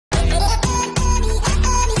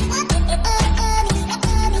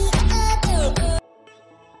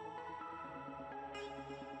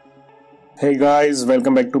Hey guys,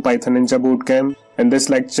 welcome back to Python Ninja Bootcamp. In this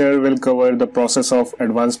lecture, we'll cover the process of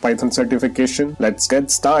advanced Python certification. Let's get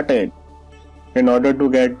started. In order to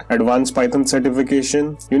get advanced Python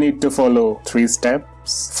certification, you need to follow 3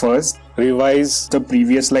 steps. First, revise the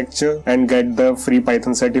previous lecture and get the free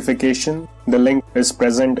Python certification. The link is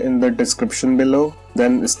present in the description below.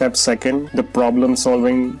 Then step second, the problem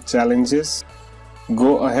solving challenges.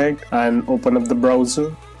 Go ahead and open up the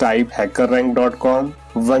browser. Type hackerrank.com.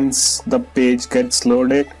 Once the page gets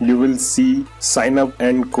loaded, you will see sign up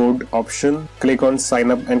and code option. Click on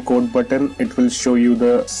sign up and code button. It will show you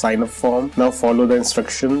the sign up form. Now follow the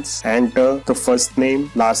instructions. Enter the first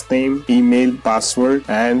name, last name, email, password,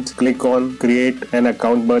 and click on create an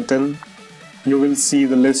account button. You will see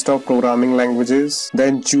the list of programming languages.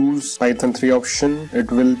 Then choose Python 3 option.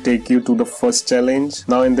 It will take you to the first challenge.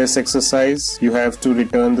 Now in this exercise, you have to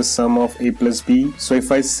return the sum of a plus b. So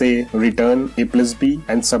if I say return a plus b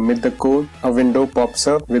and submit the code, a window pops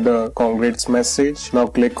up with a congrats message. Now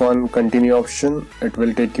click on continue option. It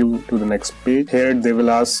will take you to the next page. Here they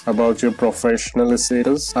will ask about your professional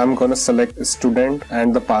status. I'm gonna select student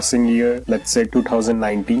and the passing year, let's say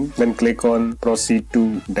 2019. Then click on proceed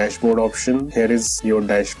to dashboard option. Here is your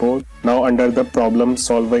dashboard. Now under the problem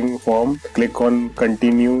solving form, click on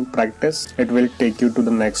continue practice. It will take you to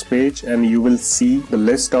the next page and you will see the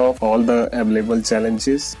list of all the available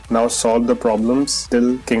challenges. Now solve the problems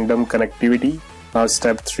till kingdom connectivity. Now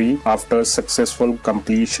step 3, after successful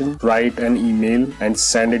completion, write an email and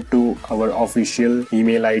send it to our official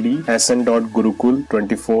email ID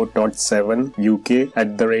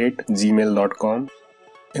sn.gurukul24.7uk@gmail.com.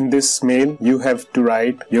 In this mail, you have to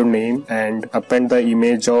write your name and append the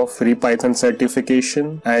image of free Python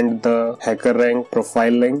certification and the HackerRank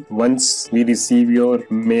profile link. Once we receive your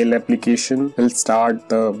mail application, we'll start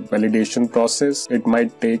the validation process. It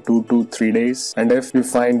might take 2 to 3 days. And if we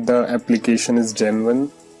find the application is genuine,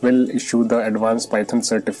 we'll issue the advanced Python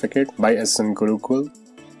certificate by SN Gurukul.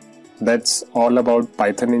 That's all about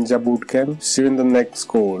Python Ninja Bootcamp. See you in the next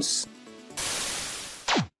course.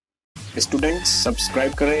 Students,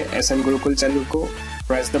 subscribe करें SN Gurukul channel को.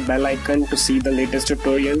 Press the bell icon to see the latest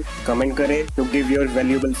tutorial. Comment करें to give your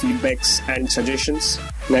valuable feedbacks and suggestions.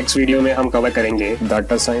 Next video में हम cover करेंगे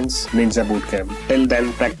Data Science Ninja Bootcamp. Till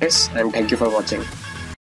then, practice and thank you for watching.